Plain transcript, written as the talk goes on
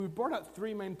We brought out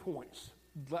three main points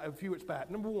a few weeks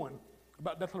back. Number one,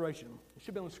 about declaration. It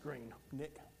should be on the screen.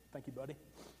 Nick, thank you, buddy.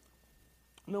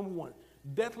 Number one,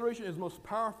 declaration is most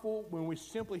powerful when we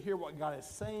simply hear what God is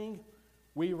saying,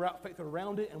 we wrap faith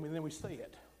around it, and then we say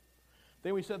it.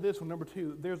 Then we said this one, number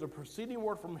two, there's a preceding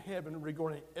word from heaven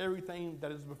regarding everything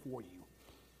that is before you.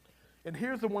 And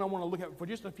here's the one I want to look at for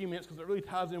just a few minutes because it really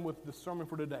ties in with the sermon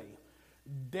for today.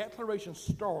 Declaration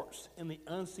starts in the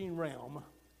unseen realm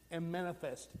and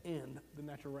manifests in the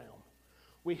natural realm.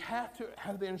 We have to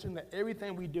have the understanding that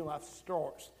everything we do in life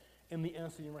starts in the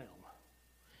unseen realm.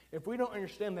 If we don't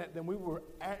understand that, then we will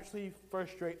actually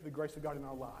frustrate the grace of God in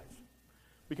our lives.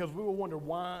 Because we will wonder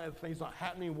why things not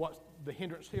happening, what's the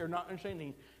hindrance here, not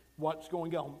understanding what's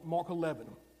going on. Mark 11.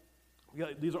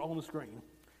 These are on the screen.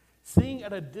 Seeing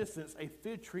at a distance a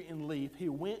fig tree in leaf, he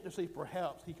went to see if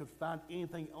perhaps he could find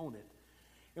anything on it.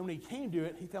 And when he came to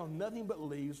it, he found nothing but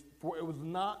leaves, for it was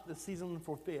not the season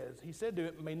for figs. He said to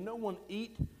it, may no one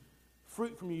eat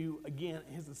fruit from you again.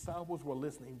 And his disciples were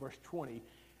listening. Verse 20.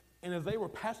 And as they were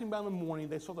passing by in the morning,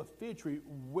 they saw the fig tree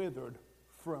withered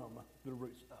from the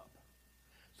roots up.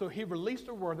 So he released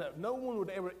a word that no one would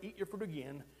ever eat your fruit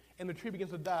again, and the tree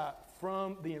begins to die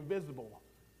from the invisible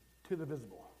to the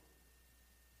visible.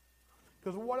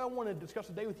 Because what I want to discuss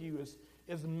today with you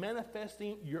is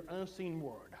manifesting your unseen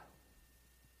word.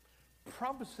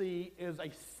 Prophecy is a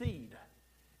seed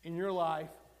in your life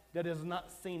that is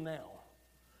not seen now.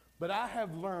 But I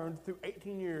have learned through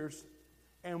 18 years,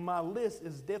 and my list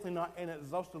is definitely not an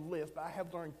exhaustive list, but I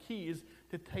have learned keys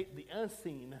to take the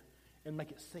unseen and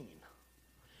make it seen.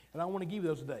 And I want to give you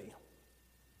those today.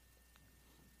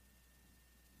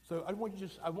 So I want you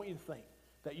to think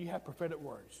that you have prophetic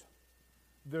words.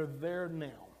 They're there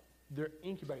now. They're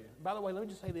incubated. By the way, let me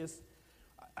just say this.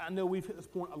 I know we've hit this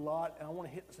point a lot, and I want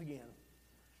to hit this again.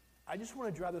 I just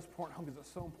want to drive this point home because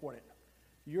it's so important.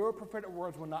 Your prophetic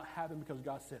words will not happen because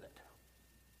God said it.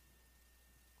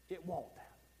 It won't.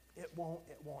 It won't.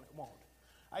 It won't. It won't.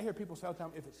 I hear people say all the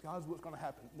time, if it's God's will, it's going to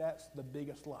happen. That's the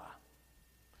biggest lie.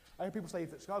 I hear people say,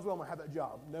 if it's God's will, I'm going to have that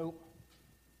job. Nope.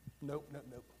 Nope, nope,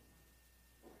 nope.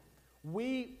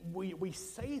 We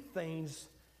say things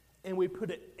and we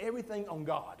put everything on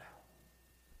God.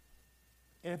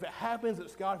 And if it happens,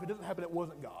 it's God. If it doesn't happen, it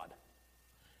wasn't God.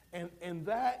 And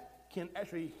that can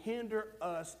actually hinder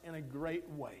us in a great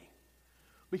way.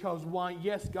 Because while,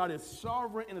 yes, God is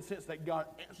sovereign in the sense that God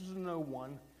answers to no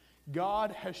one,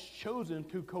 God has chosen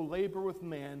to co-labor with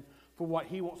man for what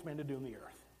he wants man to do in the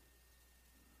earth.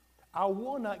 I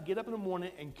will not get up in the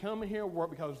morning and come in here and work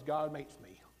because God makes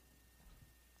me.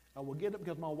 I will get up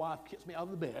because my wife kicks me out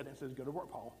of the bed and says, go to work,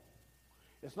 Paul.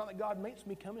 It's not that God makes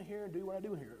me come in here and do what I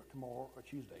do here tomorrow or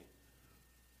Tuesday.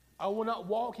 I will not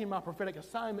walk in my prophetic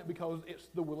assignment because it's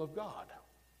the will of God.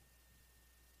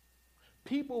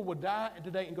 People will die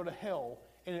today and go to hell,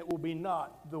 and it will be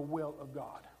not the will of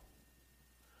God.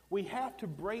 We have to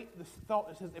break this thought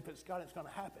that says if it's God, it's going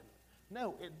to happen.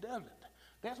 No, it doesn't.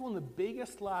 That's one of the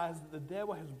biggest lies that the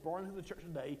devil has brought into the church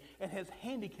today and has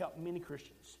handicapped many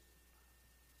Christians.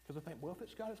 Because they think, well, if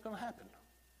it's God, it's going to happen.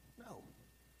 No.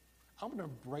 I'm going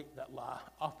to break that lie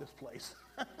off this place.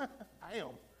 I am.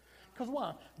 Because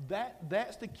why?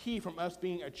 That's the key from us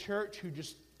being a church who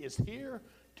just is here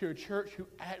to a church who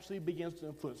actually begins to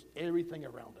influence everything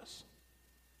around us.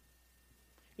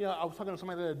 You know, I was talking to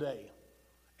somebody the other day,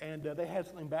 and they had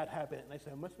something bad happen, and they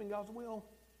said, it must have been God's will.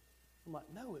 I'm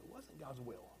like, no, it wasn't God's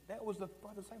will. That was the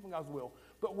same from God's will.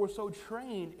 But we're so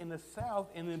trained in the South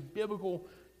and in biblical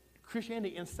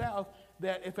Christianity in the South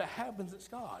that if it happens, it's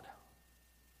God.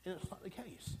 And it's not the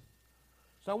case.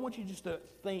 So I want you just to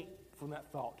think from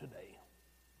that thought today.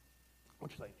 What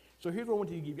you think? So here's what I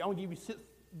want you to give you. I want to give you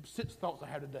six thoughts I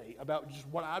have today about just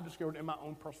what I've discovered in my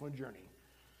own personal journey.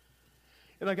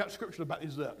 And I got scripture to back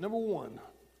these up. Number one,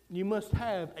 you must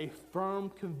have a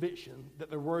firm conviction that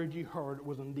the word you heard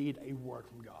was indeed a word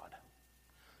from God.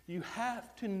 You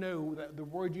have to know that the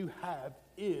word you have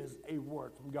is a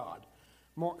word from God.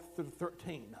 Mark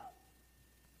 13.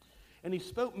 And he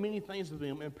spoke many things to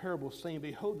them in parables, saying,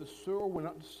 behold, the sower went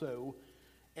out to sow,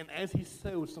 and as he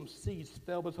sowed, some seeds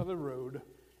fell beside the road,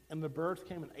 and the birds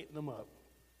came and ate them up.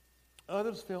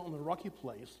 Others fell on the rocky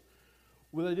place,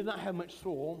 where they did not have much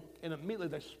soil, and immediately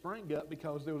they sprang up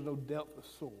because there was no depth of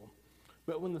soil.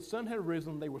 But when the sun had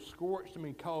risen, they were scorched, and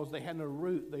because they had no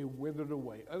root, they withered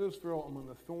away. Others fell among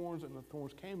the thorns, and the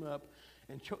thorns came up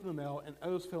and choked them out, and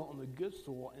others fell on the good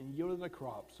soil and yielded a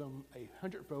crop, some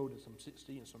 100-fold, and some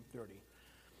 60, and some 30.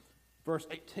 Verse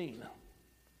 18.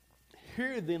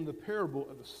 Hear then the parable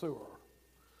of the sower.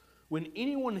 When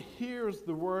anyone hears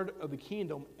the word of the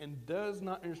kingdom and does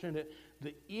not understand it,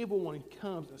 the evil one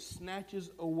comes and snatches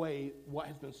away what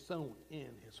has been sown in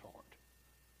his heart.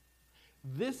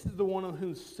 This is the one on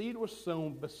whom seed was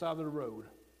sown beside the road.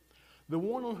 The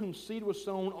one on whom seed was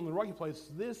sown on the rocky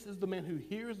place, this is the man who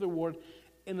hears the word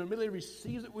and immediately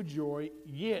receives it with joy,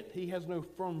 yet he has no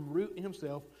firm root in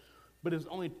himself, but is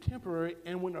only temporary,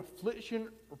 and when affliction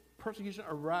or persecution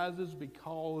arises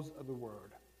because of the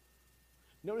word.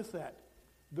 Notice that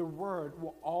the word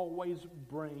will always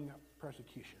bring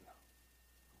persecution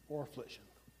or affliction.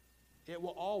 It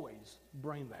will always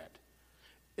bring that.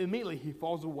 Immediately he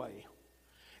falls away.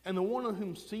 And the one on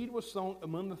whom seed was sown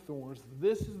among the thorns,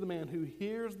 this is the man who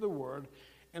hears the word,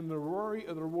 and the worry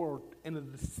of the world and the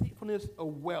deceitfulness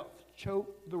of wealth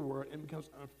choke the word and becomes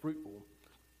unfruitful.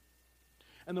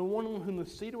 And the one on whom the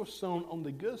seed was sown on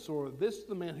the good soil, this is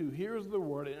the man who hears the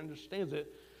word and understands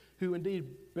it, who indeed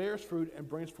bears fruit and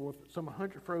brings forth some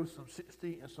 100-fold, some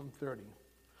 60, and some 30.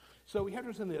 So we have to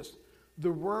understand this.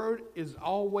 The word is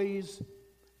always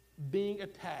being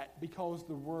attacked because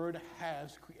the word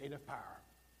has creative power.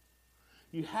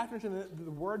 You have to understand that the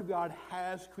word of God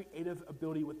has creative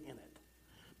ability within it.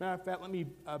 Matter of fact, let me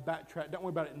backtrack. Don't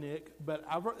worry about it, Nick, but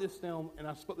I wrote this down and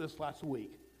I spoke this last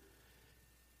week.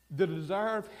 The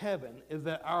desire of heaven is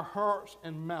that our hearts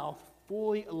and mouth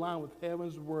fully align with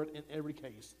heaven's word in every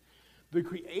case. The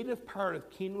creative part of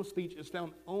kingdom speech is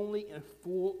found only in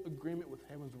full agreement with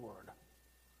heaven's word.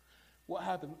 What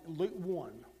happened? Luke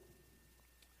 1.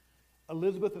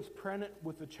 Elizabeth is pregnant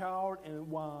with a child, and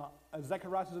while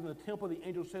Zacharias is in the temple, the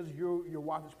angel says, your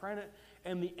wife is pregnant,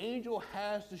 and the angel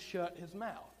has to shut his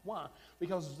mouth. Why?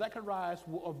 Because Zacharias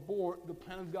will abort the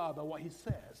plan of God by what he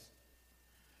says.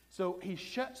 So he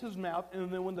shuts his mouth, and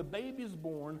then when the baby is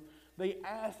born, they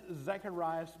ask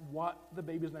Zacharias what the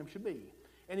baby's name should be.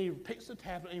 And he takes the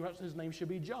tablet and he writes his name should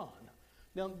be John.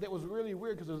 Now, that was really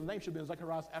weird because his name should be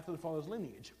Zacharias after the father's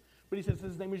lineage. But he says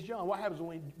his name is John. What happens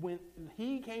when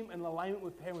he came in alignment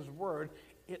with heaven's word,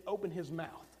 it opened his mouth.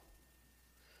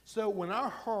 So when our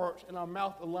hearts and our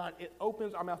mouth align, it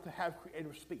opens our mouth to have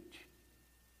creative speech.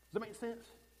 Does that make sense?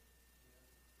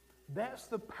 That's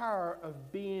the power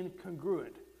of being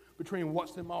congruent between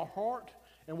what's in my heart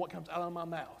and what comes out of my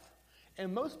mouth.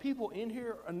 And most people in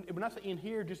here, and when I say in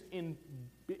here, just in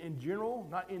general,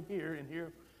 not in here,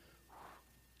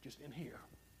 just in here.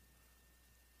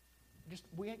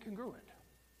 We ain't congruent.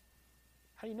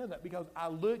 How do you know that? Because I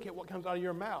look at what comes out of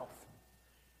your mouth.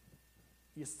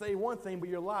 You say one thing, but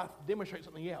your life demonstrates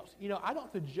something else. I don't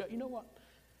have to judge. You know what?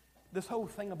 This whole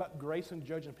thing about grace and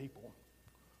judging people.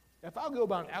 If I go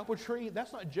by an apple tree,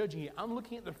 that's not judging it. I'm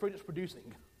looking at the fruit it's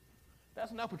producing.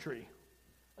 That's an apple tree.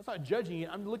 That's not judging it.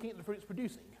 I'm looking at the fruit it's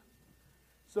producing.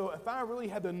 So if I really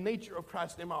have the nature of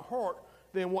Christ in my heart,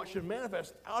 then what should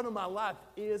manifest out of my life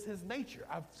is his nature.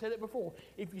 I've said it before.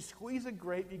 If you squeeze a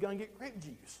grape, you're going to get grape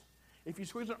juice. If you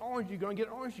squeeze an orange, you're going to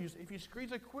get orange juice. If you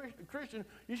squeeze a Christian,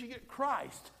 you should get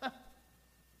Christ.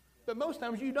 But most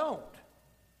times you don't.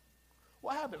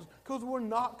 What happens? Because we're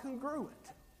not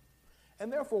congruent.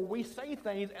 And therefore, we say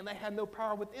things and they have no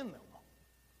power within them.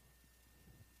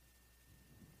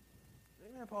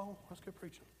 Amen, Paul. Let's go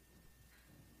preaching.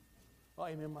 Oh,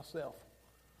 amen myself.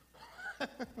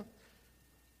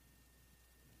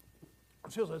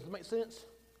 Does it make sense?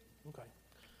 Okay.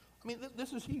 I mean,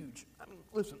 this is huge. I mean,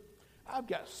 listen, I've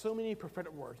got so many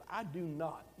prophetic words. I do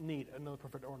not need another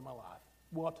prophetic word in my life.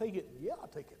 Will I take it? Yeah, I'll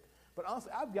take it. But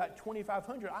honestly, I've got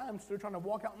 2,500. I am still trying to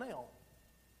walk out now.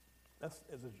 That's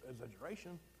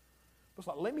exaggeration. But it's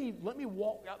like, let me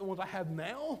walk out the ones I have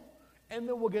now, and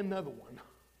then we'll get another one.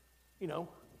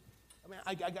 I mean,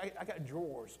 I got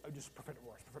drawers of just prophetic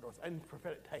words, and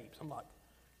prophetic tapes. I'm like,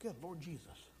 good Lord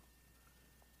Jesus.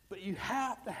 But you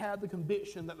have to have the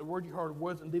conviction that the word you heard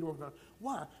was indeed working on.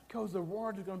 Why? Because the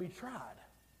word is going to be tried.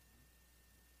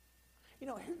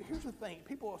 Here's the thing.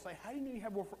 People will say, how do you know you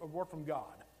have a word from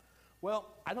God?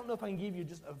 Well, I don't know if I can give you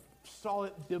just a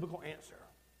solid biblical answer.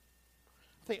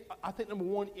 I think number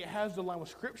one, it has to align with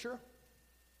Scripture.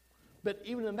 But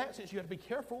even in that sense, you have to be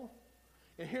careful.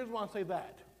 And here's why I say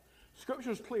that.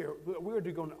 Scripture is clear that we are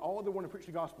to go into all the world and preach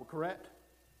the gospel, correct?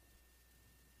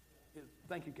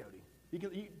 Thank you, Cody.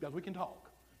 Guys, we can talk.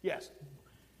 Yes.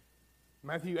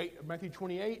 Matthew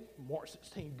 28, Mark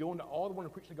 16, go into all the world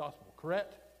and preach the gospel,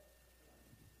 correct?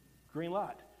 Green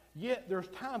light. Yet there's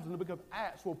times in the book of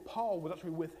Acts where Paul was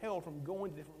actually withheld from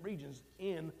going to different regions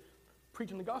in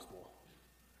preaching the gospel.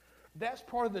 That's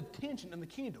part of the tension in the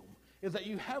kingdom, is that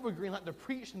you have a green light to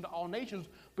preach into all nations,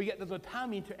 but yet there's a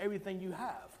timing to everything you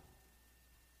have.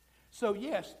 So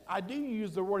yes, I do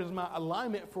use the word as my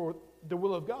alignment for the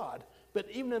will of God, but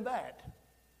even in that,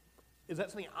 Is that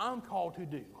something I'm called to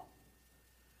do?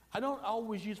 I don't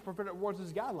always use prophetic words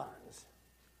as guidelines.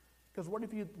 Because what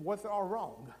if they're all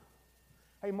wrong?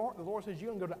 Hey, Mark, the Lord says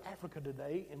you're going to go to Africa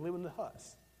today and live in the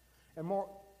huts. And Mark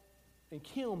and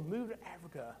Kim moved to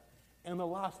Africa, and their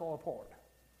lives fall apart.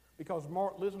 Because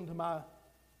Mark listened to my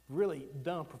really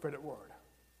dumb prophetic word.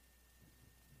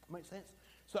 Make sense?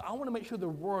 So I want to make sure the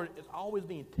word is always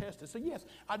being tested. So yes,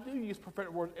 I do use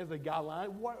prophetic words as a guideline.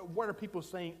 What are people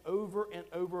saying over and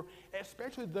over,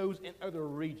 especially those in other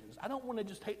regions? I don't want to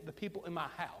just take the people in my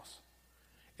house.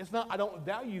 It's not, I don't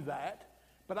value that,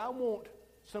 but I want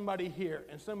somebody here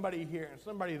and somebody here and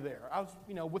somebody there. I was,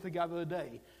 with a guy the other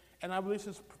day, and I released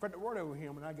this prophetic word over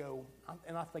him,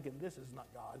 and I'm thinking, this is not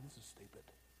God. This is stupid.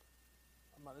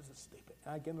 I'm like, this is stupid.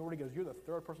 And I gave him the word. He goes, you're the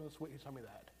third person this week who told me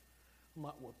that. I'm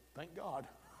like, well, thank God.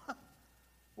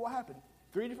 What happened?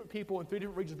 3 different people in 3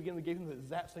 different regions began to give him the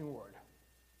exact same word.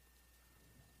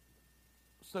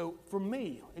 So for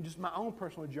me, and just my own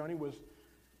personal journey was,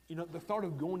 the thought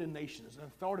of going to nations and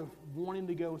the thought of wanting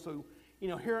to go. So,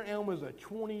 here I am as a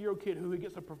 20-year-old kid who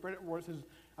gets a prophetic word that says,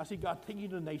 I see God taking you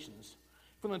to the nations.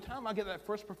 From the time I get that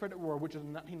first prophetic word, which is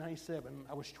in 1997,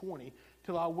 I was 20,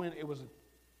 till I went, it was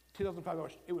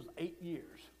 2005, it was 8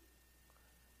 years.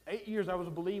 8 years I was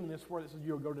believing this word that says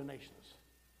you'll go to nations.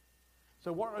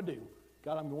 So what do I do?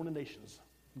 God, I'm going to nations.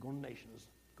 I'm going to nations.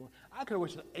 I could have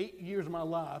wasted 8 years of my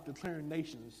life declaring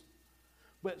nations.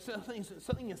 But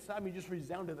something inside me just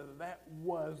resounded that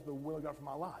was the will of God for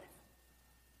my life.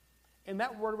 And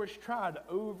that word was tried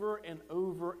over and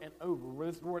over and over,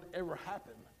 whether this word ever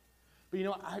happened. But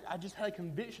I just had a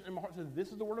conviction in my heart that said,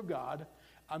 this is the word of God.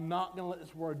 I'm not going to let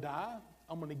this word die.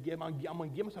 I'm going to give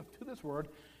myself to this word.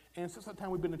 And since that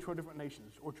time, we've been to 12 different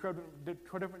nations, or 12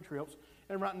 different trips.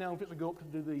 And right now, I'm going to go up to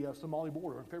do the Somali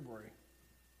border in February.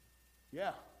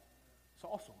 Yeah, it's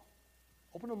awesome.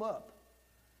 Open them up.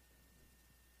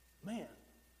 Man.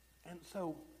 And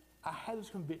so I had this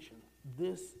conviction.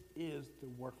 This is the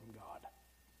word from God.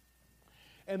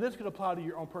 And this could apply to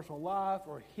your own personal life,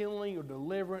 or healing, or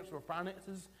deliverance, or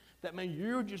finances. That, man,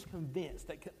 you're just convinced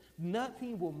that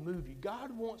nothing will move you.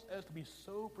 God wants us to be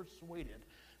so persuaded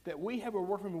that we have a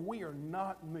word from him, we are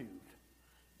not moved.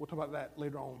 We'll talk about that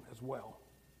later on as well.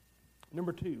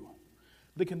 Number 2,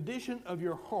 the condition of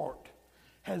your heart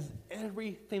has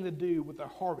everything to do with the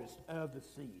harvest of the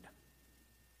seed.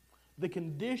 The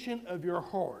condition of your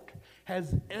heart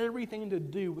has everything to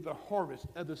do with the harvest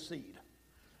of the seed.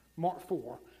 Mark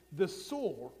 4, the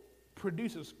soil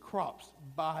produces crops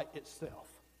by itself.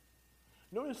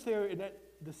 Notice there, it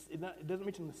doesn't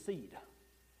mention the seed.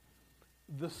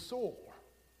 The soil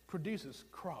produces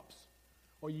crops.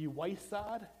 Are you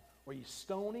wayside? Are you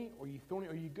stony? Are you thorny?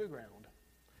 Are you good ground?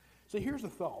 So here's the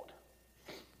thought.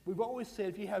 We've always said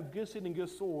if you have good seed and good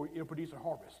soil, it'll produce a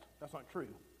harvest. That's not true.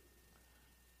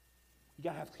 You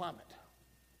got to have climate.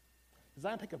 Because I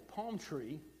can take a palm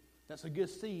tree that's a good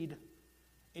seed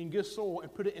in good soil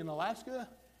and put it in Alaska,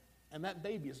 and that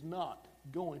baby is not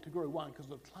going to grow. Why? Because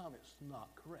the climate's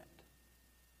not correct.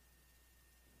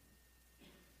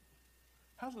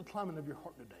 How's the climate of your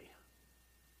heart today?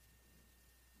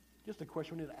 Just a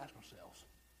question we need to ask ourselves.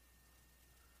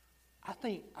 I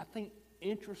think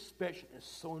introspection is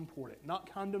so important.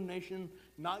 Not condemnation,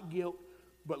 not guilt,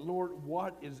 but Lord,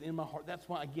 what is in my heart? That's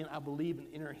why, again, I believe in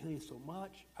inner healing so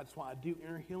much. That's why I do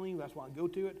inner healing. That's why I go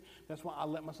to it. That's why I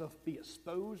let myself be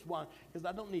exposed. Why? Because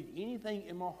I don't need anything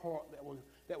in my heart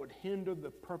that would hinder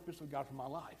the purpose of God for my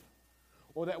life,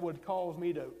 or that would cause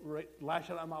me to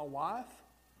lash out at my wife,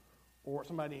 or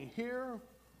somebody in here,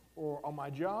 or on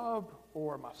my job,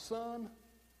 or my son.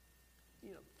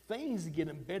 Things get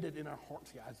embedded in our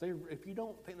hearts, guys. If you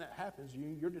don't think that happens,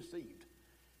 you're deceived.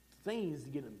 Things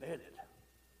get embedded.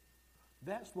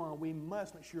 That's why we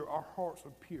must make sure our hearts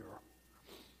are pure.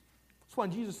 That's why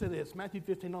Jesus said this, Matthew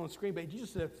 15 on the screen, but Jesus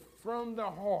said, from the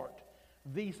heart,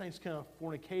 these things come: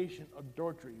 fornication,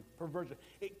 adultery, perversion.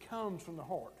 It comes from the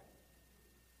heart.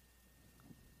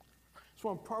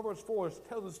 So in Proverbs 4, it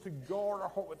tells us to guard our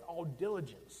heart with all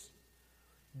diligence.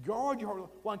 Guard your heart.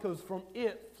 Why? Because from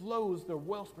it flows the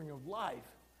wellspring of life.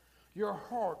 Your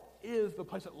heart is the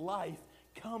place that life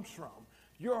comes from.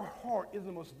 Your heart is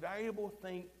the most valuable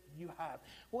thing you have.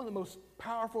 One of the most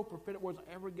powerful prophetic words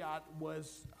I ever got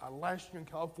was last year in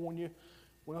California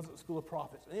when I was at the School of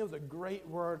Prophets. And it was a great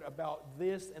word about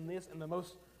this, and it's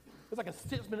like a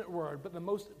 6-minute word, but the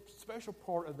most special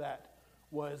part of that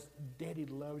was Daddy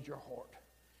loves your heart,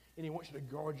 and he wants you to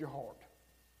guard your heart.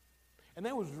 And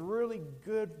that was really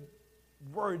good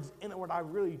words in it, what I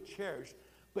really cherished.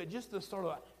 But just to sort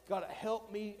of, God,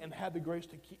 help me and have the grace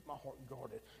to keep my heart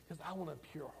guarded, because I want a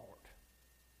pure heart.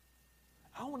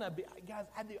 I want to be, guys,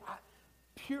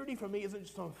 Purity for me isn't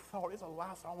just some thought, it's a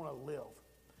lifestyle I want to live.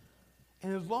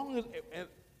 And as long as,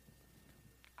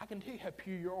 I can tell you how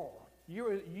pure you are.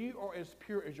 You are as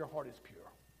pure as your heart is pure.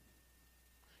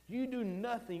 You do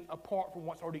nothing apart from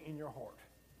what's already in your heart.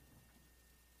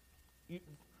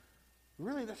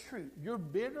 Really, that's true. You're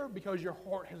bitter because your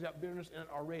heart has got bitterness in it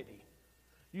already.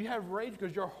 You have rage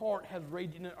because your heart has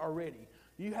rage in it already.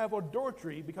 You have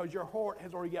adultery because your heart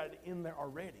has already got it in there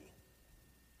already.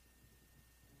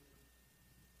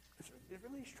 It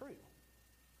really is true.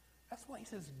 That's why he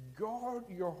says, guard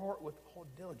your heart with all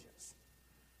diligence.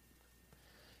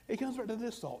 It comes back to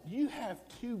this thought. You have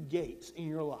two gates in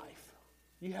your life.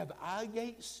 You have eye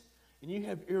gates and you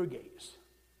have ear gates.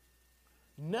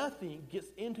 Nothing gets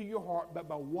into your heart but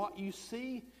by what you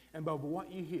see and by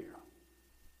what you hear.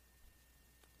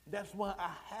 That's why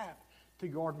I have to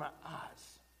guard my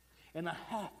eyes. And I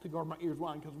have to guard my ears.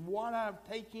 Why? Because what I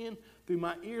take in through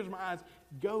my ears and my eyes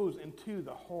goes into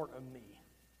the heart of me.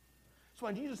 So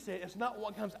when Jesus said, it's not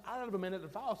what comes out of a man that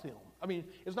defiles him. I mean,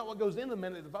 it's not what goes in the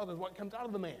man that defiles him, it's what comes out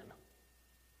of the man.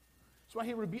 That's why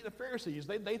he rebuked the Pharisees.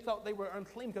 They thought they were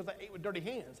unclean because they ate with dirty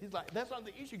hands. He's like, that's not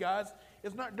the issue, guys.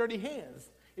 It's not dirty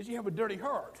hands. It's you have a dirty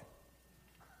heart.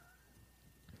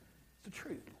 It's the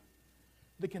truth.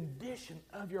 The condition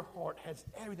of your heart has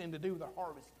everything to do with the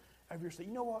harvest of your seed.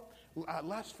 You know what?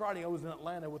 Last Friday I was in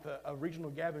Atlanta with a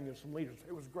regional gathering of some leaders.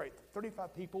 It was great.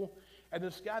 35 people. And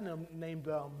this guy named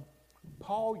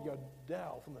Paul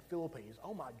Yadel from the Philippines.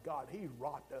 Oh my God, he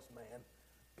rocked us, man.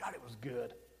 God, it was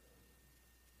good.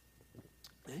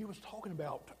 And he was talking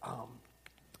about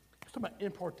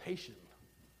impartation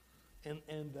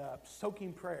and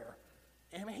soaking prayer.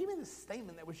 And I mean, he made this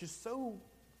statement that was just so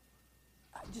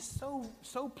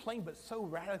plain but so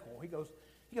radical. He goes,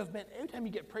 man, every time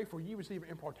you get prayed for, you receive an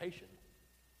impartation.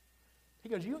 He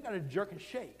goes, you don't got to jerk and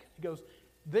shake. He goes,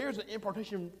 there's an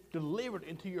impartation delivered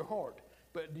into your heart,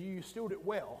 but do you steward it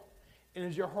well? And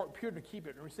is your heart pure to keep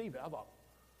it and receive it? I thought,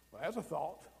 well, that's a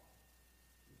thought.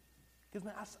 Because,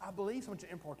 man, I believe so much in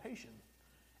impartation.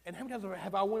 And how many times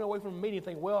have I went away from a meeting and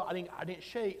think, well, I didn't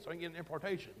shake, so I didn't get an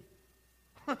impartation.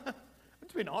 I'm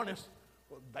just being honest.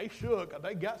 Well, they shook.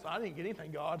 They got some. I didn't get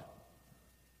anything, God.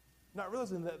 Not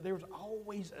realizing that there was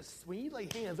always when you lay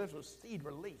hands, there's a seed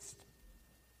released.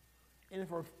 And if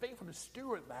we're faithful to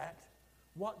steward that,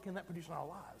 what can that produce in our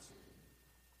lives?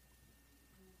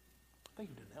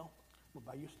 Thank you, Danelle. I'm going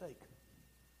to buy you a steak.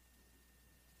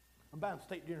 I'm buying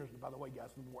steak dinners, by the way,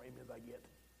 guys, the more amens I get.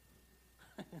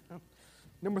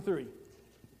 Number 3.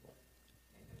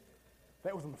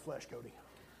 That was in the flesh, Cody.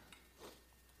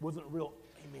 Wasn't real.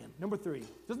 Amen. Number 3. Does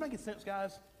this make sense,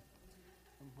 guys?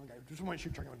 Okay, just want to make sure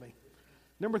you're tracking with me.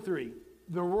 Number 3.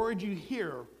 The word you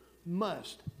hear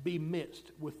must be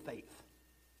mixed with faith.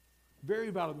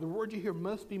 Very vital. The word you hear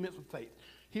must be mixed with faith.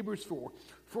 Hebrews 4.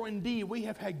 For indeed we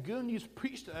have had good news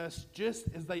preached to us just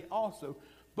as they also,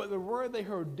 but the word they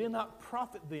heard did not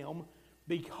profit them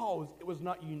because it was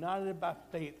not united by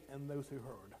faith in those who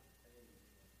heard.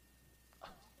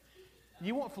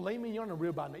 You want filet mignon or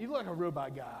ribeye? You look like a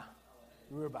ribeye guy.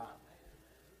 Ribeye.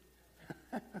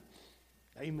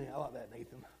 Amen. I like that,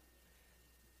 Nathan.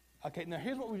 Okay, now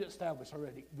here's what we've established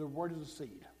already. The word is a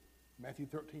seed. Matthew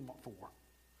 13, Mark 4.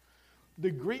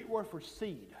 The Greek word for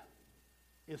seed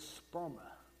is sperma.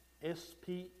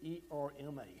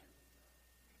 S-P-E-R-M-A.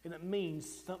 And it means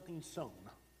something sown.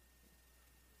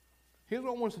 Here's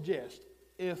what I want to suggest.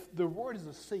 If the word is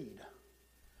a seed,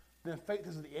 then faith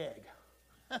is the egg.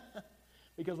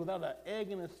 Because without an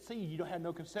egg and a seed, you don't have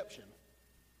no conception.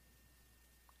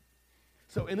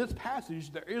 So in this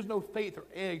passage, there is no faith or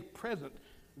egg present.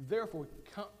 Therefore,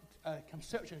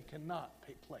 conception cannot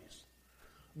take place.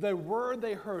 The word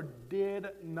they heard did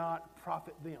not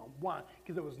profit them. Why?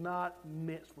 Because it was not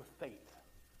mixed with faith.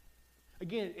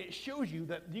 Again, it shows you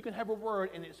that you can have a word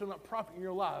and it still not profit in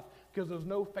your life because there's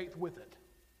no faith with it.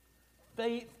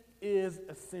 Faith is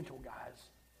essential, guys.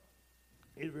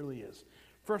 It really is.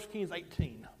 1 Kings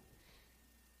 18.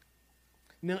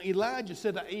 Now Elijah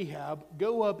said to Ahab,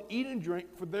 go up, eat and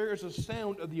drink, for there is a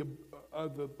sound of the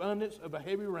abundance of a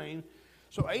heavy rain.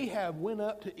 So Ahab went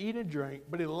up to eat and drink,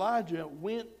 but Elijah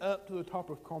went up to the top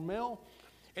of Carmel,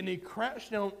 and he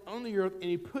crouched down on the earth, and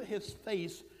he put his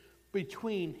face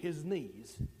between his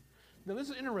knees. Now this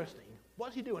is interesting.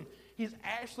 What's he doing? He's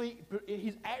actually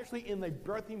in the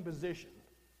birthing position.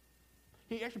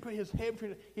 He actually put his head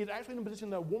between. He's actually in a position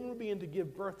that a woman would be in to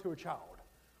give birth to a child.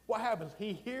 What happens?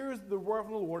 He hears the word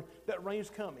from the Lord that rain's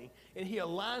coming, and he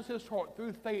aligns his heart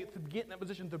through faith to get in that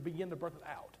position to begin to birth it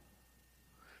out.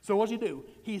 So what does he do?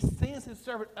 He sends his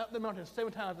servant up the mountain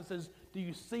 7 times and says, do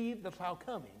you see the cloud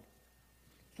coming?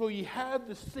 So you have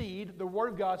the seed, the word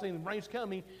of God saying the rain's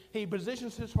coming. He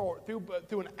positions his heart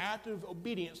through an act of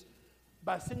obedience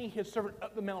by sending his servant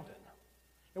up the mountain.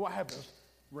 And what happens?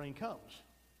 Rain comes.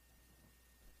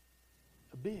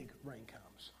 A big rain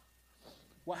comes.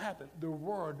 What happened? The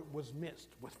word was mixed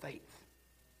with faith.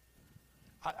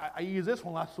 I used this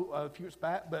one a few weeks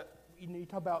back, but you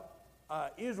talk about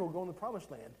Israel going to the promised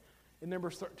land. In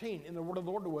Numbers 13, in the word of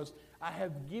the Lord was, I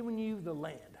have given you the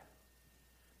land.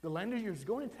 The land is yours.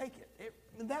 Go and take it.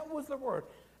 And that was the word.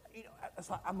 You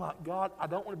know, I'm like, God, I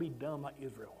don't want to be dumb like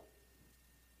Israel.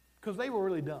 Because they were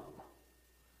really dumb.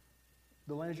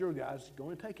 The land is yours, guys. Go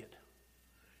and take it.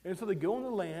 And so they go in the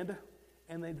land,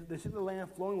 and they see the land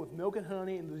flowing with milk and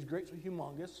honey, and these grapes are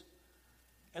humongous.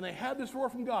 And they have this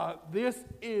word from God, this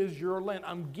is your land.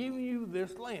 I'm giving you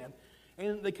this land.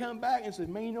 And they come back and say,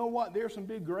 man, you know what? There's some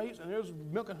big grapes, and there's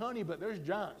milk and honey, but there's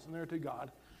giants in there too,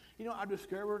 God. You know, I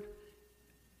discovered,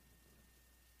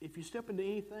 if you step into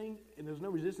anything and there's no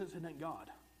resistance, it ain't God.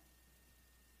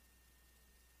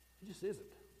 It just isn't.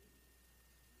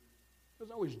 There's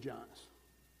always giants.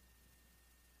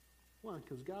 Why?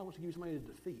 Because God wants to give you somebody to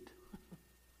defeat.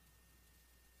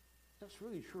 That's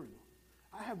really true.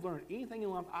 I have learned anything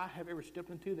in life I have ever stepped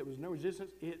into that was no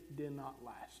resistance, it did not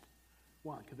last.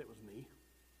 Why? Because it was me.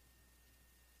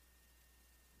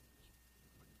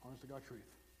 Honest to God truth.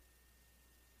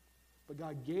 But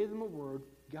God gave them a word.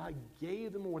 God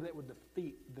gave them a word that would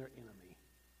defeat their enemy.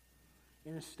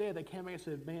 And instead, they came back and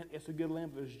said, man, it's a good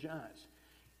land, but there's giants.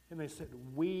 And they said,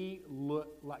 we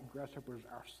look like grasshoppers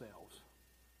ourselves.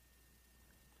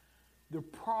 The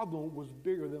problem was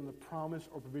bigger than the promise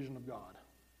or provision of God.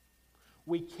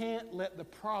 We can't let the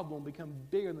problem become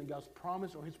bigger than God's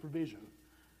promise or his provision.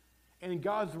 And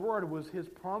God's word was his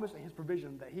promise and his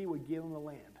provision that he would give them the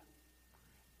land.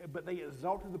 But they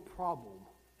exalted the problem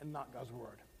and not God's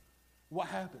word. What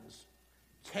happens?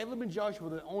 Caleb and Joshua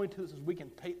are the only two that says we can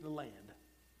take the land.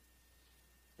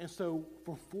 And so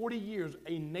for 40 years,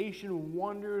 a nation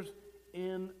wanders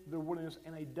in the wilderness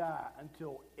and they die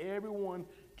until everyone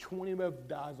 20 and above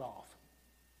dies off.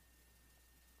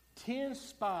 10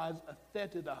 spies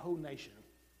affected the whole nation.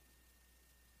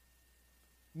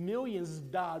 Millions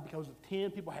died because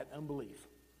 10 people had unbelief.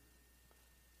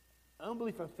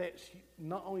 Unbelief affects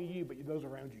not only you, but those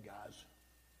around you guys.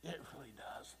 It really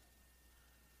does.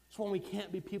 That's why we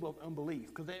can't be people of unbelief,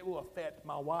 because it will affect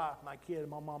my wife, my kid,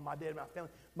 my mom, my dad, my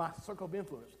family, my circle of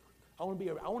influence. I want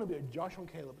to be a Joshua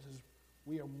and Caleb that says,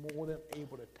 we are more than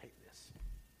able to take this.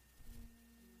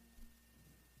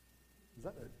 Is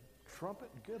that a trumpet?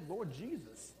 Good Lord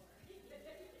Jesus.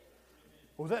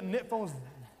 Or was that Netphone's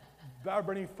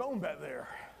vibrating phone back there?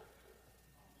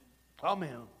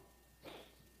 Amen.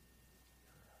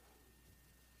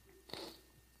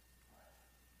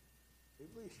 It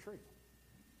really is true.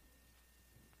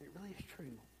 It really is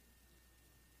true.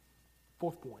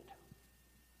 Fourth point.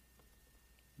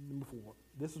 Number 4.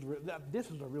 This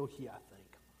is a real key, I think.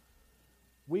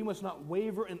 We must not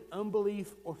waver in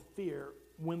unbelief or fear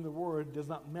when the word does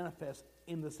not manifest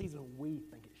in the season we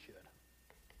think it should.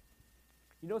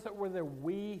 You notice that word there,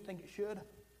 we think it should?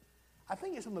 I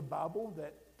think it's in the Bible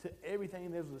that to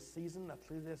everything there's a season. That's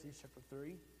Ecclesiastes chapter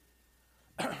 3.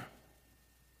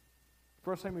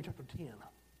 1 Samuel chapter 10.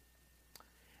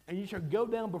 And you shall go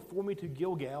down before me to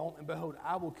Gilgal, and behold,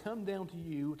 I will come down to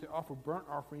you to offer burnt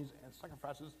offerings and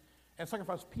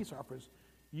sacrifice peace offerings.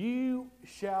 You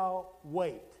shall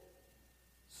wait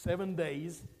 7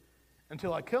 days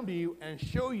until I come to you and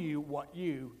show you what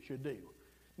you should do.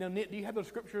 Now, Nick, do you have those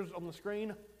scriptures on the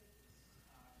screen?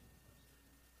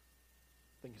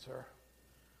 Thank you, sir.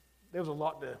 There was a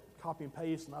lot to copy and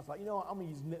paste, and I was like, you know what, I'm going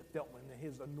to use Nick Feltman and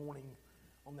his anointing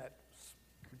on that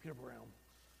computer program.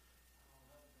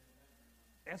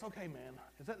 That's okay, man.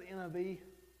 Is that the NIV?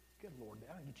 Good Lord,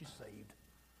 I can get you saved.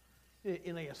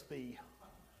 NASB.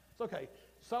 It's okay.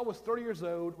 Saul was 30 years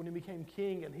old when he became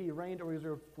king, and he reigned over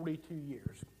Israel 42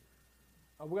 years.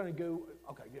 We're going to go,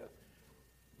 okay, good.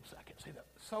 I can't say that.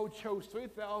 Saul chose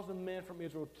 3,000 men from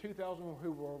Israel, 2,000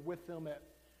 who were with him at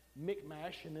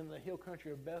Michmash and in the hill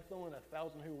country of Bethel, and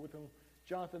 1,000 who were with him,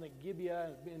 Jonathan at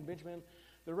Gibeah and Benjamin.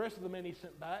 The rest of the men he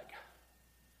sent back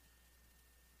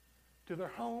to their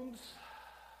homes.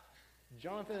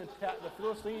 Jonathan attacked the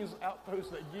Philistines'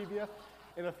 outposts at Gibeah,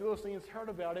 and the Philistines heard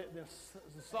about it. Then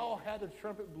Saul had the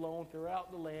trumpet blown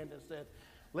throughout the land and said,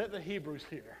 let the Hebrews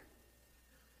hear.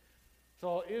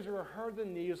 So Israel heard the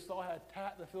news. Saul had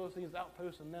attacked the Philistines'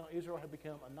 outposts, and now Israel had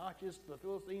become obnoxious to the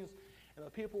Philistines, and the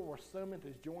people were summoned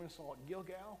to join Saul at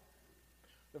Gilgal.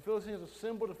 The Philistines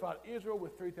assembled to fight Israel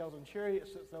with 3,000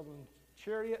 chariots, 6,000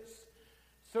 chariots.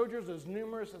 Soldiers as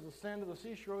numerous as the sand of the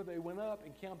seashore, they went up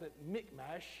and camped at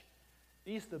Michmash,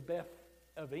 east of Beth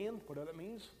Aven, whatever that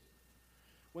means.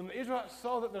 When the Israelites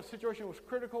saw that their situation was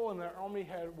critical and their army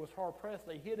was hard pressed,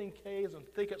 they hid in caves and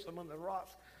thickets among the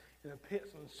rocks, in the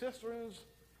pits and cisterns.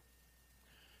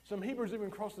 Some Hebrews even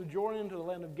crossed the Jordan to the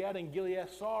land of Gad and Gilead.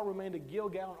 Saul remained at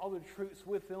Gilgal, and all the troops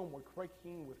with him were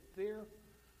quaking with fear.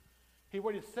 He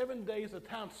waited 7 days, the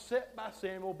time set by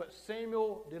Samuel, but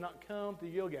Samuel did not come to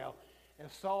Gilgal, and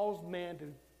Saul's man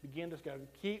began to scatter.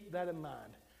 Keep that in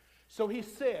mind. So he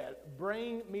said,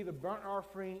 bring me the burnt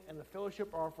offering and the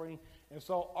fellowship offering, and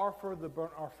Saul offered the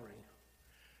burnt offering.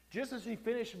 Just as he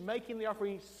finished making the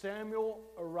offering, Samuel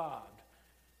arrived,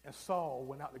 and Saul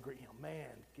went out to greet him. Man,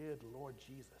 good Lord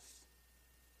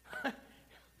Jesus.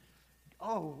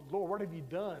 Oh, Lord, what have you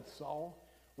done, Saul?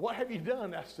 What have you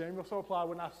done? Asked Samuel. Saul replied,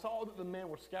 when I saw that the men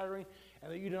were scattering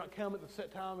and that you did not come at the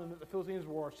set time and that the Philistines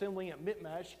were assembling at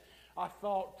Michmash, I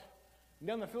thought,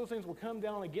 then the Philistines will come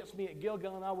down against me at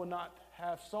Gilgal, and I will not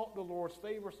have sought the Lord's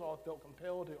favor, so I felt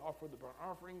compelled to offer the burnt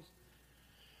offerings.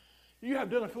 You have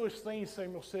done a foolish thing,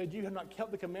 Samuel said. You have not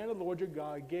kept the command of the Lord your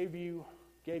God gave you.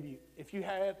 If you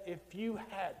had,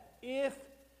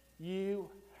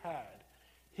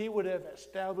 he would have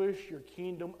established your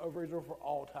kingdom over Israel for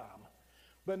all time.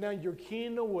 But now your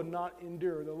kingdom will not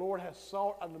endure. The Lord has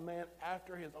sought out a man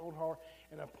after his own heart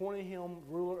and appointed him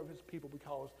ruler of his people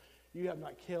because you have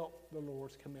not kept the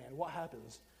Lord's command. What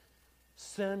happens?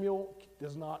 Samuel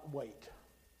does not wait.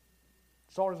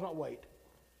 Saul does not wait.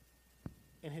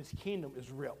 And his kingdom is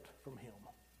ripped from him.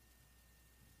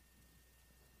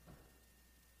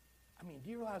 I mean,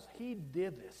 do you realize he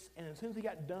did this? And as soon as he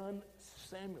got done,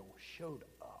 Samuel showed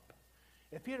up.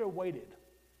 If he had waited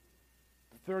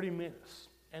 30 minutes,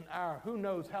 an hour, who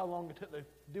knows how long it took to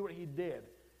do what he did,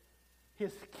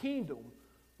 his kingdom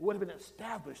would have been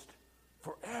established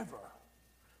forever.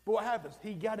 But what happens?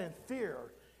 He got in fear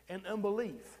and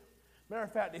unbelief. Matter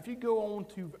of fact, if you go on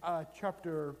to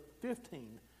chapter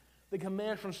 15, the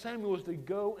command from Samuel is to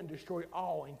go and destroy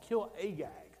all and kill Agag.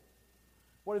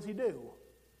 What does he do?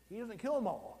 He doesn't kill them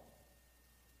all.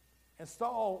 And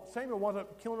Samuel winds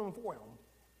up killing them for him.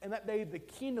 And that day the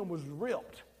kingdom was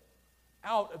ripped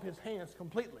out of his hands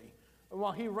completely. And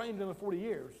while he reigned in the 40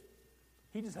 years,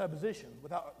 he just had a position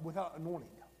without anointing.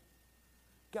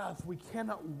 Guys, we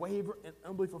cannot waver in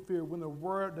unbelief or fear when the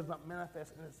word does not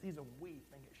manifest in the season we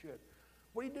think it should.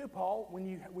 What do you do, Paul, when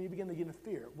you begin to get into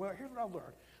fear? Well, here's what I've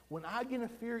learned. When I get into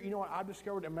fear, you know what I've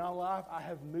discovered in my life? I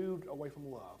have moved away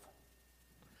from love.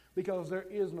 Because there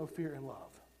is no fear in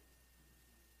love.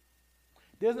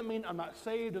 Doesn't mean I'm not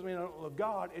saved, doesn't mean I don't love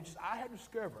God. It's just I have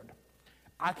discovered.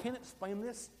 I can't explain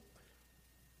this.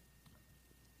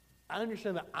 I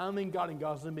understand that I'm in God and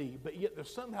God's in me, but yet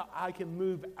there's somehow I can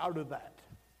move out of that.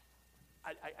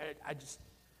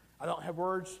 I don't have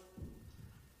words.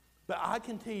 But I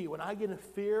can tell you, when I get in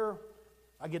fear,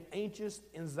 I get anxious,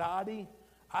 anxiety,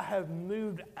 I have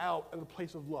moved out of the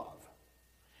place of love.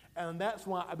 And that's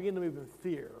why I begin to move in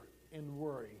fear and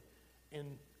worry and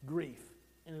grief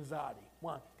and anxiety.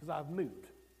 Why? Because I've moved.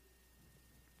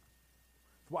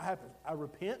 So what happens? I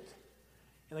repent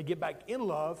and I get back in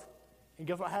love, and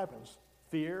guess what happens?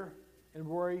 Fear and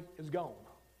worry is gone.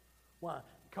 Why?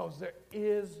 Because there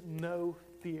is no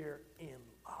fear in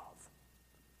love.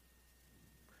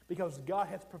 Because God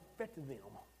has perfected them.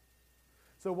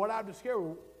 So what I've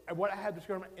discovered, and what I have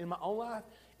discovered in my own life,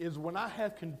 is when I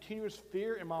have continuous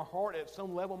fear in my heart at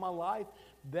some level of my life,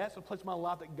 that's a place in my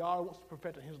life that God wants to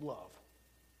perfect in his love.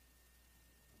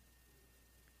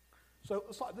 So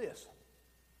it's like this.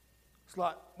 It's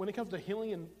like when it comes to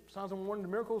healing and signs and wonders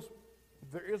and miracles,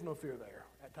 there is no fear there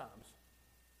at times.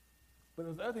 But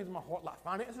there's other things in my heart, like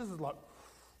finances, is like,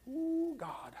 ooh,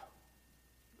 God.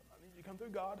 I need you to come through,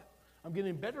 God. I'm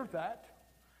getting better at that,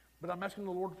 but I'm asking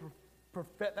the Lord to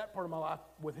perfect that part of my life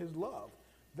with his love.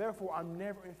 Therefore, I'm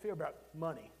never in fear about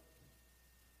money.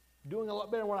 Doing a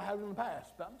lot better than what I have in the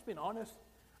past. But I'm just being honest.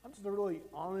 I'm just a really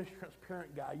honest,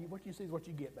 transparent guy. What you see is what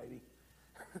you get, baby.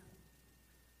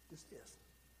 Just is.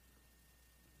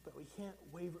 But we can't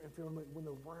waver in fear when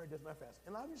the word does manifest.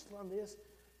 And I've just learned this,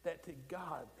 that to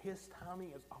God, his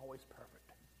timing is always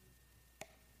perfect.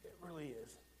 It really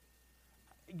is.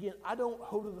 Again, I don't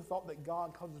hold to the thought that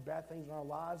God causes bad things in our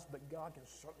lives, but God can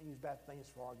certainly use bad things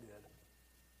for our good.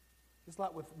 Just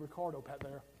like with Ricardo back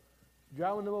there.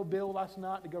 Driving the mobile last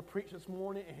night to go preach this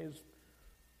morning, and his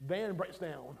van breaks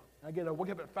down. I wake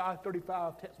up at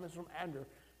 5:35, text message from Andrew.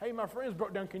 Hey, my friends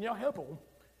broke down. Can y'all help them?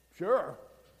 Sure.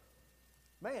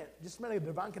 Man, just made a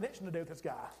divine connection today with this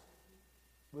guy.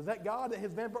 Was that God that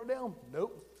his van broke down?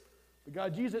 Nope. But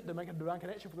God used it to make a divine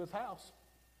connection for this house.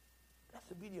 That's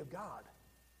the beauty of God.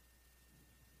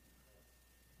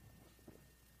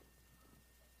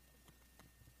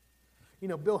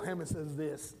 Bill Hammond says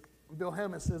this. Bill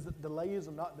Hammond says that delays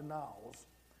are not denials.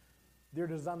 They're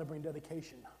designed to bring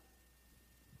dedication.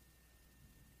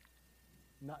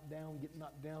 Knocked down, get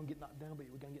knocked down, get knocked down, but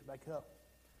we're going to get back up.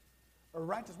 A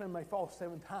righteous man may fall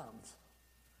 7 times,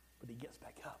 but he gets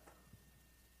back up.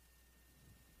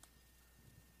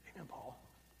 Amen, Paul.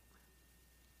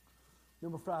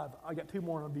 Number 5, I got 2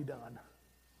 more and I'll be done.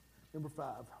 Number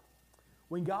 5,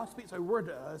 when God speaks a word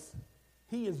to us,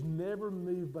 he is never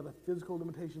moved by the physical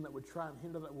limitation that would try and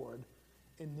hinder that word,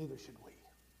 and neither should we.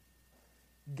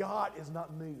 God is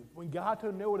not moved. When God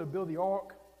told Noah to build the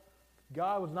ark,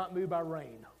 God was not moved by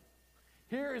rain.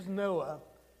 Here is Noah,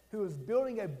 who is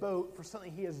building a boat for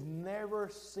something he has never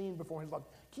seen before in his life.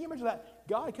 Can you imagine that?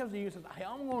 God comes to you and says, hey,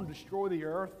 I'm going to destroy the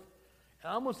earth,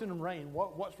 and I'm going to send rain.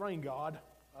 What's rain, God?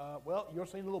 Well, you're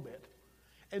seeing a little bit.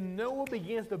 And Noah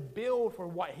begins to build for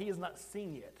what he has not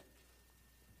seen yet.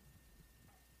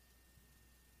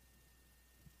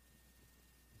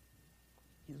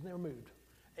 He's never moved.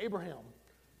 Abraham,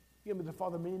 you're going to be the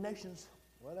father of many nations.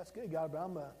 Well, that's good, God, but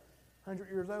I'm 100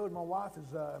 years old. My wife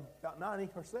is about 90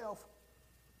 herself.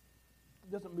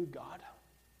 It doesn't move God.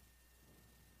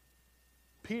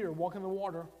 Peter, walking the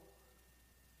water.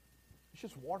 It's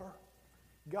just water.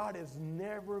 God is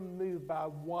never moved by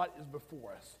what is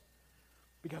before us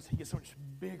because he is so much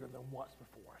bigger than what's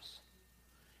before us.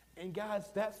 And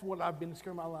guys, that's what I've been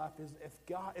discovering in my life is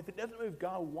if it doesn't move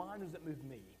God, why does it move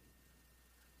me?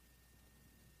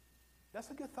 That's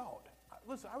a good thought.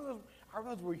 Listen, I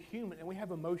realize we're human and we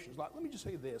have emotions. Like, let me just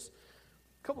say this.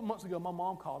 A couple of months ago, my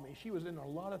mom called me. She was in a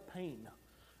lot of pain.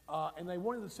 And they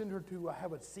wanted to send her to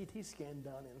have a CT scan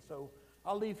done. And so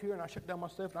I leave here and I shut down my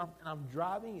stuff and I'm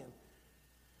driving. And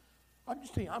I'm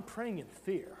just telling you, I'm praying in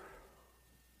fear.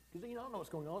 Because, I don't know what's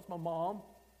going on. It's my mom.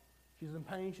 She's in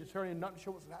pain. She's hurting, not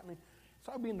sure what's happening.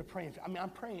 So I begin to pray. I'm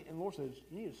praying. And the Lord says,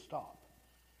 you need to stop.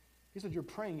 He said, you're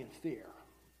praying in fear.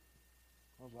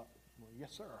 I was like, well,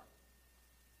 yes, sir.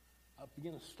 I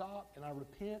begin to stop and I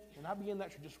repent and I begin to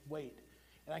actually just wait.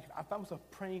 And I found myself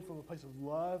praying from a place of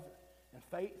love and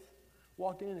faith.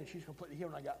 Walked in and she's completely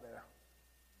healed when I got there.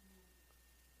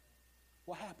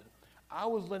 What happened? I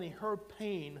was letting her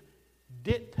pain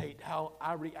dictate how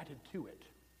I reacted to it.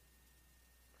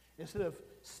 Instead of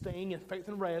staying in faith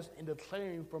and rest and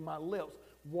declaring from my lips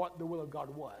what the will of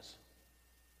God was.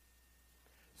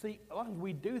 See, a lot of times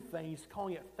we do things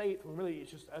calling it faith when really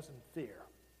it's just us in fear.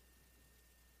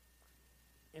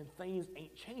 And things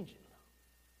ain't changing.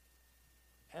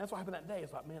 And that's what happened that day.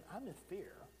 It's like, man, I'm in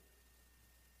fear.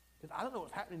 Because I don't know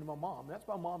what's happening to my mom. That's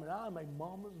my mom, and I'm a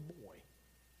mama's boy.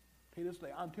 To this day,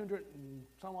 I'm 200 and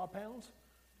some odd pounds.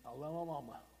 I love my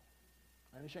mama.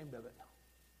 I ain't ashamed of it.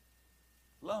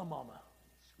 Love mama.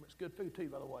 It's good food too,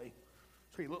 by the way.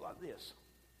 So you look like this.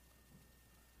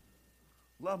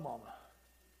 Love mama.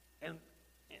 And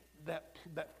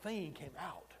that thing came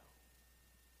out.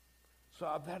 So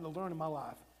I've had to learn in my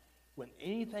life, when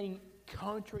anything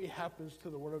contrary happens to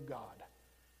the Word of God,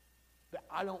 that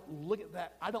I don't look at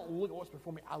that. I don't look at what's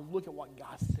before me. I look at what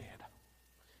God said.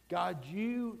 God,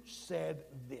 you said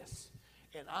this.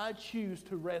 And I choose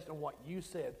to rest on what you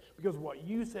said because what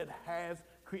you said has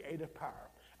creative power.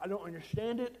 I don't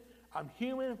understand it. I'm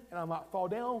human and I might fall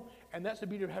down. And that's the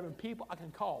beauty of having people I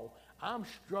can call. I'm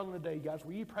struggling today, guys.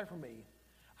 Will you pray for me?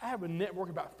 I have a network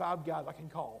of about 5 guys I can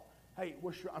call. Hey,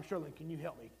 I'm struggling. Can you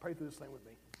help me? Pray through this thing with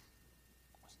me.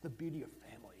 That's the beauty of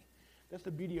family. That's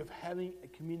the beauty of having a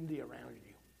community around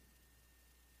you.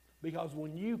 Because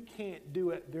when you can't do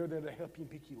it, they're there to help you and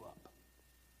pick you up.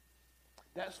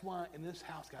 That's why in this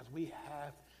house, guys, we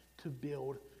have to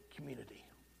build community.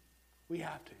 We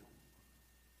have to.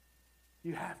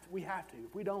 We have to.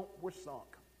 If we don't, we're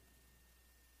sunk.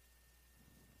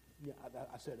 Yeah,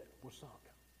 I said it. We're sunk.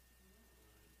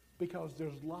 Because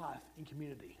there's life in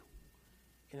community.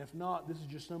 And if not, this is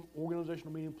just some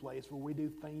organizational meeting place where we do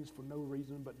things for no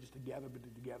reason but just to gather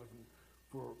together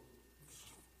for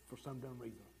some dumb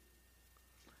reason.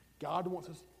 God wants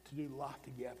us to do life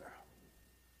together.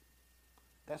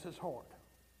 That's his heart.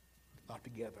 Life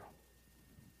together.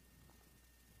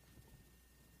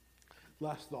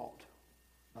 Last thought.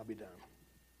 I'll be done.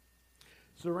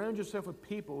 Surround yourself with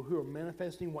people who are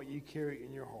manifesting what you carry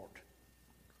in your heart.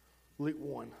 Luke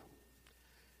 1.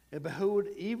 And behold,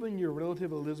 even your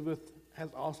relative Elizabeth has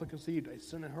also conceived a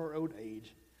son in her old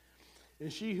age.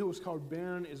 And she who was called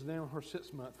barren is now in her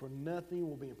 6th month, for nothing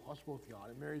will be impossible with God.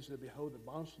 And Mary said, behold, the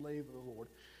bondslave of the Lord.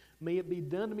 May it be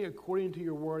done to me according to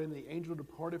your word. And the angel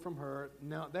departed from her.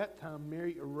 Now at that time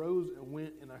Mary arose and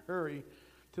went in a hurry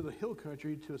to the hill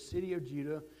country, to a city of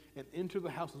Judah, and entered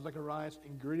the house of Zacharias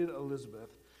and greeted Elizabeth.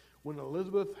 When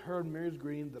Elizabeth heard Mary's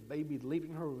greeting, the baby leaped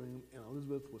in her womb, and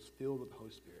Elizabeth was filled with the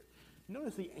Holy Spirit.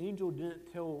 Notice the angel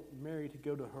didn't tell Mary to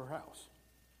go to her house.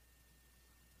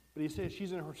 But he says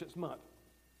she's in her 6th month.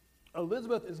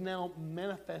 Elizabeth is now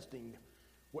manifesting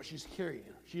what she's carrying.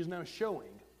 She is now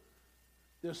showing.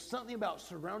 There's something about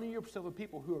surrounding yourself with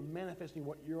people who are manifesting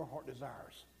what your heart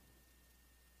desires.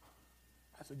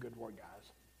 That's a good word,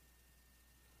 guys.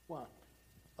 Why?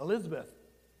 Elizabeth,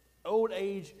 old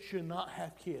age, should not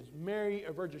have kids. Mary,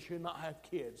 a virgin, should not have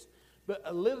kids. But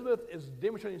Elizabeth is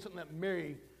demonstrating something that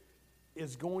Mary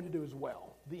is going to do as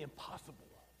well, the impossible.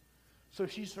 So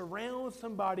she surrounds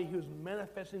somebody who's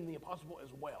manifesting the impossible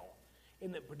as well,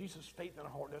 and that produces faith in her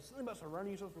heart. There's something about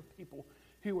surrounding yourself with people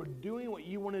who are doing what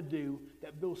you want to do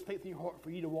that builds faith in your heart for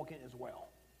you to walk in as well.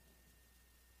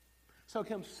 So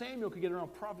come Samuel could get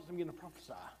around prophets and begin to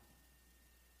prophesy.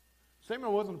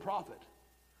 Samuel wasn't a prophet,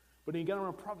 but he got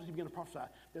around prophets and began to prophesy.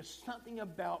 There's something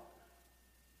about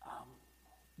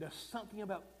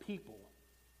people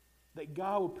that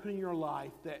God will put in your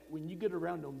life that when you get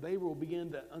around them, they will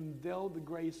begin to unveil the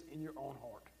grace in your own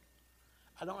heart.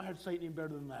 I don't have to say it any better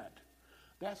than that.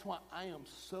 That's why I am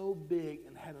so big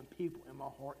in having people in my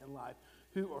heart and life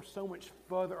who are so much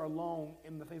further along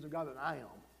in the things of God than I am.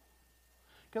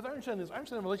 Because I understand this. I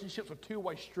understand relationships are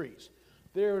two-way streets.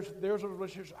 There's a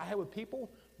relationship I have with people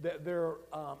that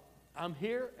I'm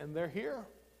here and they're here.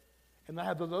 And I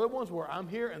have those other ones where I'm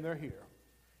here and they're here.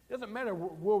 It doesn't matter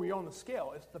where we are on the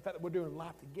scale. It's the fact that we're doing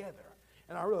life together.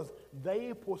 And I realize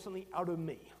they pull something out of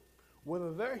me.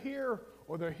 Whether they're here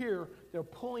or they're here, they're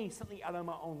pulling something out of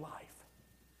my own life.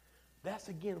 That's,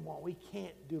 again, why we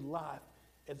can't do life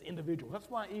as individuals. That's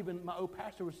why even my old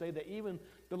pastor would say that even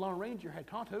the Lone Ranger had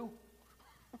Tonto.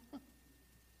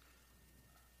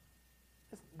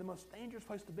 The most dangerous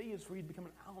place to be is for you to become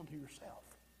an island to yourself.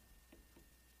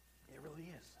 It really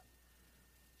is.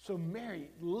 So Mary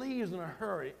leaves in a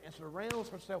hurry and surrounds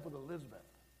herself with Elizabeth.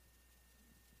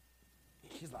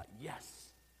 She's like,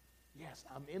 yes,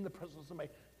 I'm in the presence of somebody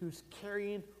who's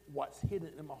carrying what's hidden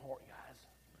in my heart, guys.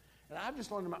 And I've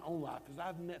just learned in my own life, because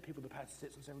I've met people the past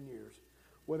 6 and 7 years,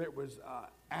 whether it was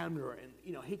Abner, and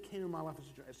he came in my life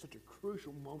at such a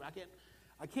crucial moment.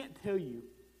 I can't tell you,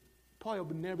 probably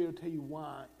will never be able to tell you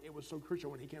why it was so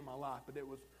crucial when he came in my life, but it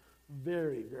was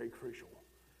very, very crucial.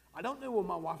 I don't know where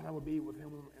my wife and I would be with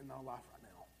him in our life right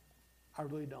now. I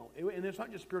really don't. And it's not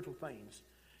just spiritual things.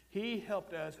 He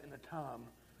helped us in a time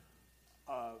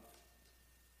of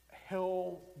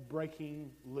hell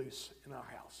breaking loose in our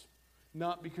house.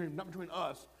 Not between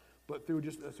us, but through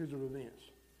just a series of events.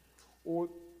 Or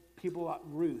people like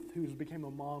Ruth, who's became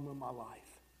a mom in my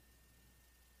life.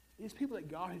 These people that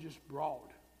God has just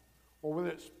brought, or whether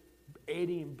it's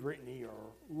Eddie and Brittany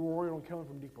or Roy and Kellen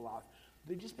from Deeper Life,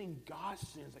 they've just been God's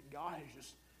sins that God has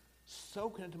just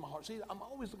soaked into my heart. See, I'm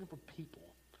always looking for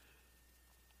people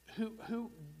who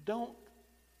don't,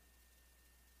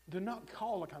 they're not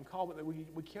called like I'm called, but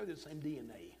we carry the same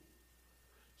DNA.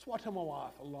 That's why I tell my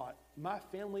wife a lot. My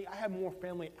family, I have more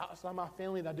family outside my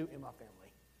family than I do in my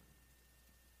family.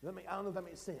 I don't know if that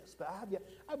makes sense, but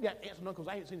I've got aunts and uncles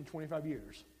I ain't seen in 25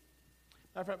 years.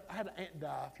 Matter of fact, I had an aunt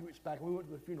die a few weeks back, and we went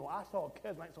to the funeral. I saw a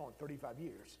cousin I ain't saw in 35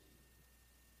 years.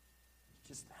 It's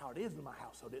just how it is in my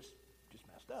household. It's just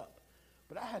messed up.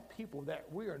 But I have people that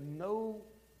we are no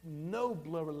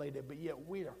blood related, but yet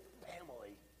we are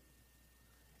family.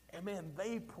 And man,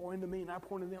 they pour into me and I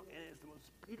pour into them, and it's the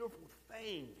most beautiful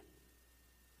thing.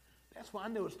 That's why I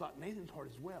know it's like Nathan's heart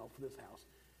as well for this house.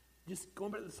 Just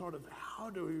going back to the sort of how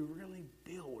do we really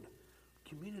build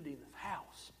community in this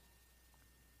house?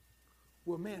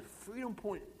 Well, man, Freedom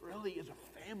Point really is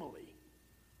a family.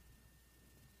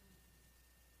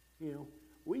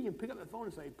 We can pick up the phone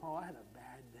and say, Paul, I had a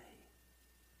bad day.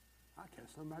 I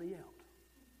cussed somebody out.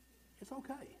 It's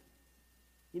okay.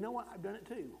 You know what? I've done it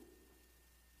too.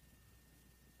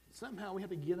 Somehow we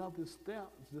have to get off this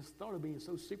thought of being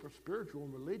so super spiritual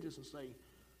and religious and say,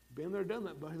 been there, done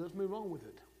that, buddy. Let's move on with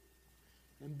it.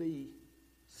 And be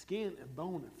skin and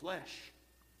bone and flesh.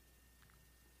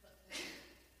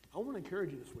 I want to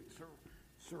encourage you this week, sir.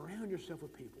 Surround yourself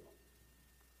with people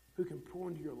who can pour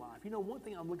into your life. One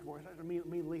thing I'm looking for, is after me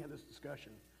and Lee had this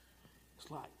discussion, it's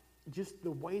like just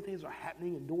the way things are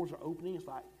happening and doors are opening, it's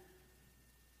like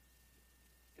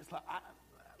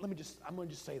I'm going to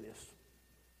just say this.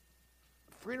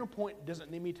 Freedom Point doesn't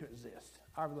need me to exist.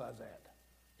 I realize that.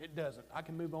 It doesn't. I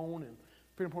can move on and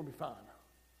Freedom Point will be fine.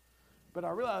 But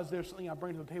I realize there's something I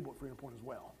bring to the table at Freedom Point as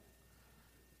well.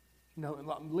 And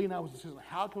like Lee and I was discussing,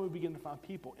 how can we begin to find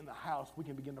people in the house we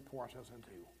can begin to pour ourselves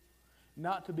into?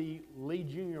 Not to be Lee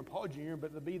Jr. and Paul Jr.,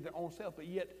 but to be their own self, but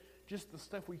yet just the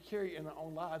stuff we carry in our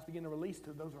own lives begin to release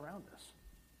to those around us.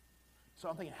 So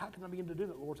I'm thinking, how can I begin to do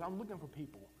that, Lord? So I'm looking for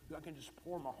people who I can just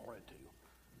pour my heart into,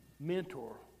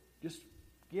 mentor, just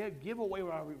give away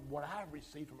what I've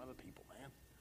received from other people.